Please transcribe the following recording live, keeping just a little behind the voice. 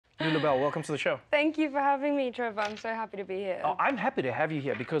Llobell, welcome to the show. Thank you for having me, Trevor. I'm so happy to be here. Oh, I'm happy to have you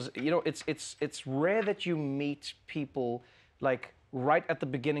here because, you know, it's rare that you meet people like right at the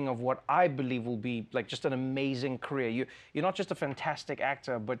beginning of what I believe will be like just an amazing career. You're not just a fantastic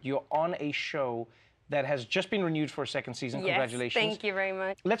actor, but you're on a show that has just been renewed for a second season. Yes, congratulations. thank you very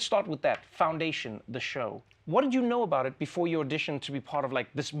much. Let's start with that. Foundation, the show. What did you know about it before you auditioned to be part of like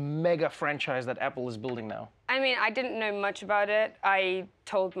this mega franchise that Apple is building now? I mean, I didn't know much about it. I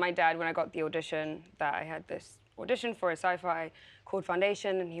told my dad when I got the audition that I had this audition for a sci-fi called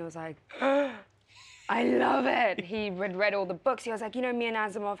Foundation, and he was like, I love it. He read all the books. He was like, you know, me and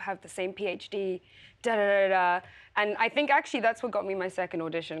Asimov have the same PhD, da-da-da-da. And I think actually that's what got me my second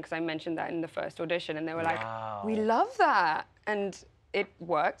audition, because I mentioned that in the first audition, and they were like, we love that. And it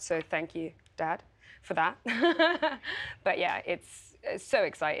worked, so thank you, Dad, for that. But yeah, it's so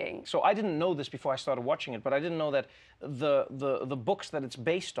exciting. So I didn't know this before I started watching it, but I didn't know that the books that it's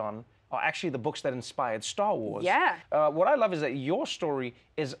based on are actually the books that inspired Star Wars. Yeah. What I love is that your story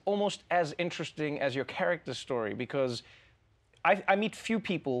is almost as interesting as your character's story, because I meet few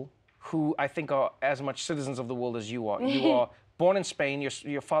people who I think are as much citizens of the world as you are. You are born in Spain,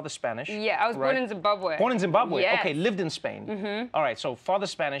 your father's Spanish. Yeah, I was born in Zimbabwe. Born in Zimbabwe, yes. Okay, lived in Spain. All right, so father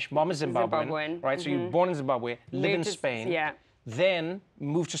Spanish, mom is Zimbabwean. Right, so you're born in Zimbabwe, live in Spain. Yeah. Then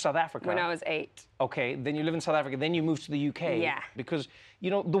moved to South Africa. When I was 8. Okay, then you live in South Africa, then you move to the UK. Yeah. Because,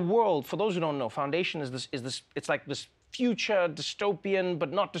 you know, the world, for those who don't know, Foundation is this, it's like this future dystopian,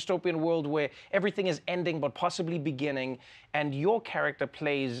 but not dystopian world where everything is ending, but possibly beginning. And your character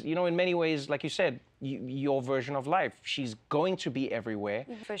plays, you know, in many ways, like you said, your version of life. She's going to be everywhere.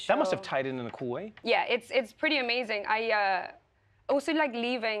 For sure. That must have tied in a cool way. Yeah, it's pretty amazing. I also like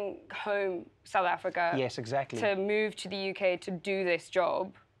leaving home, South Africa. Yes, exactly. To move to the UK to do this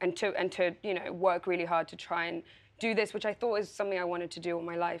job and to you know, work really hard to try and do this, which I thought was something I wanted to do all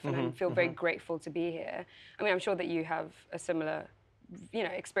my life, and I feel very grateful to be here. I mean, I'm sure that you have a similar, you know,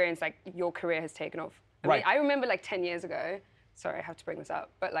 experience, like your career has taken off. I mean, I remember like 10 years ago, sorry, I have to bring this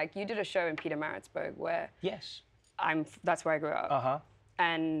up, but like you did a show in Pietermaritzburg where that's where I grew up.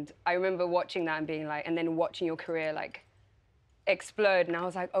 And I remember watching that and being like, and then watching your career like explode, and I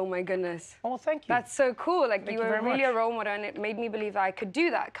was like, oh my goodness. Oh, thank you. That's so cool. Like thank you were really a role model, and it made me believe that I could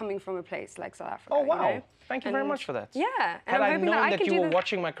do that coming from a place like South Africa. Oh, wow. You know? Thank you very much for that. Yeah. And Had I'm I hoping known that I you were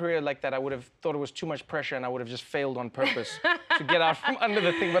watching my career like that, I would have thought it was too much pressure, and I would have just failed on purpose to get out from under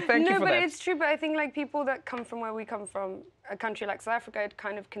the thing. But thank you for that. No, but it's true. But I think like people that come from where we come from, a country like South Africa, it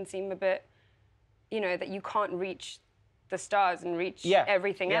kind of can seem a bit, you know, that you can't reach the stars and reach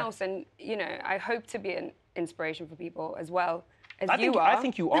everything else. And, you know, I hope to be an inspiration for people as well. I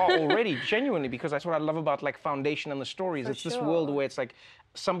think you are already, genuinely, because that's what I love about like Foundation and the stories. It's this world where it's like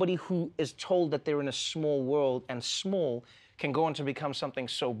somebody who is told that they're in a small world, and small can go on to become something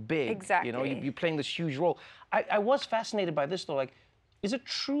so big. Exactly. You know, you're playing this huge role. I was fascinated by this though. Like, is it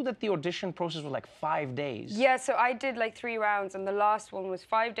true that the audition process was like 5 days? Yeah, so I did like 3 rounds, and the last one was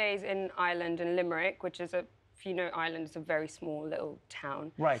 5 days in Ireland, in Limerick, which is if you know Ireland, it's a very small little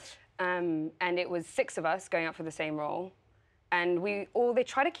town. Right. And it was 6 of us going up for the same role. And they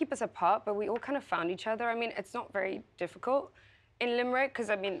try to keep us apart, but we all kind of found each other. I mean, it's not very difficult in Limerick, because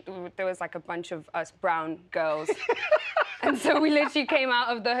I mean, there was like a bunch of us brown girls. And so we literally came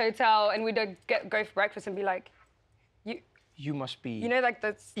out of the hotel and we'd go for breakfast and be like, you must be... You know, like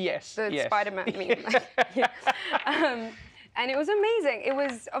the Spider-Man meme. And it was amazing. It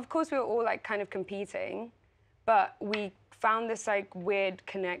was, of course, we were all like kind of competing, but we found this like weird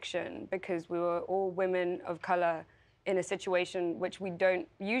connection because we were all women of color in a situation which we don't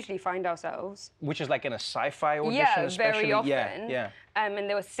usually find ourselves. Which is like in a sci-fi audition, especially? Very often. Yeah. And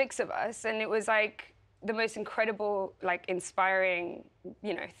there were 6 of us, and it was like the most incredible, like inspiring,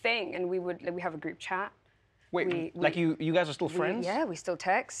 you know, thing. And we have a group chat. Wait, like you guys are still friends? Yeah, we still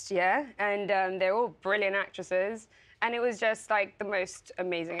text, And they're all brilliant actresses. And it was just like the most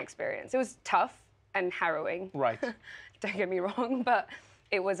amazing experience. It was tough and harrowing. Right. Don't get me wrong, but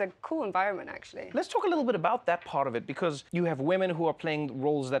it was a cool environment, actually. Let's talk a little bit about that part of it, because you have women who are playing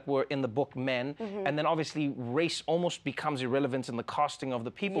roles that were in the book men, and then obviously race almost becomes irrelevant in the casting of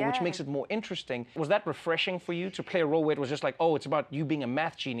the people, which makes it more interesting. Was that refreshing for you to play a role where it was just like, oh, it's about you being a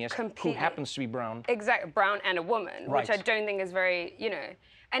math genius who happens to be brown? Exactly, brown and a woman, which I don't think is very, you know.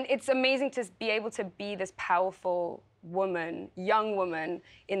 And it's amazing to be able to be this powerful woman, young woman,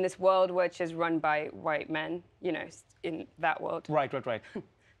 in this world which is run by white men, you know, in that world. Right.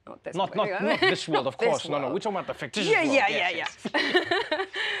 Not this not this world, of course. No, we're talking about the fictitious world. Yeah.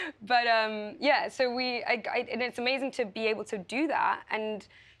 But yeah, so and it's amazing to be able to do that and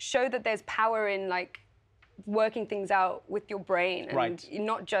show that there's power in like working things out with your brain and Right.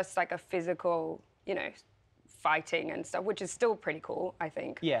 not just like a physical, you know, fighting and stuff, which is still pretty cool, I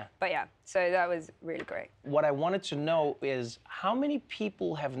think. Yeah. But yeah, so that was really great. What I wanted to know is how many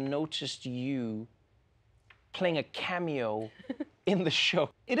people have noticed you playing a cameo in the show?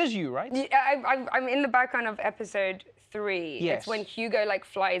 It is you, right? Yeah, I'm in the background of episode 3. Yes. It's when Hugo like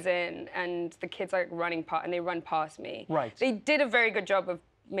flies in and the kids are like running past and they run past me. Right. They did a very good job of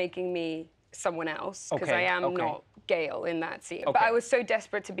making me someone else because Okay, I am okay. not Gaal in that scene. But Okay. I was so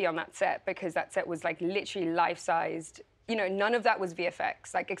desperate to be on that set because that set was like literally life-sized. You know, none of that was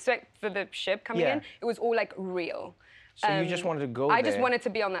VFX. Like except for the ship coming Yeah. in, it was all like real. So you just wanted to go I there. just wanted to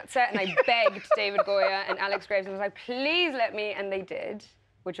be on that set, and I begged David Goyer and Alex Graves, and I was like, please let me, and they did,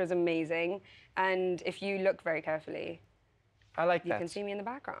 which was amazing. And if you look very carefully, I like you that. can see me in the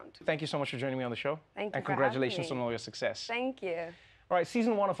background. Thank you so much for joining me on the show. Thank you And for having congratulations me. on all your success. Thank you. All right,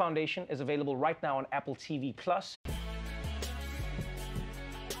 season 1 of Foundation is available right now on Apple TV+.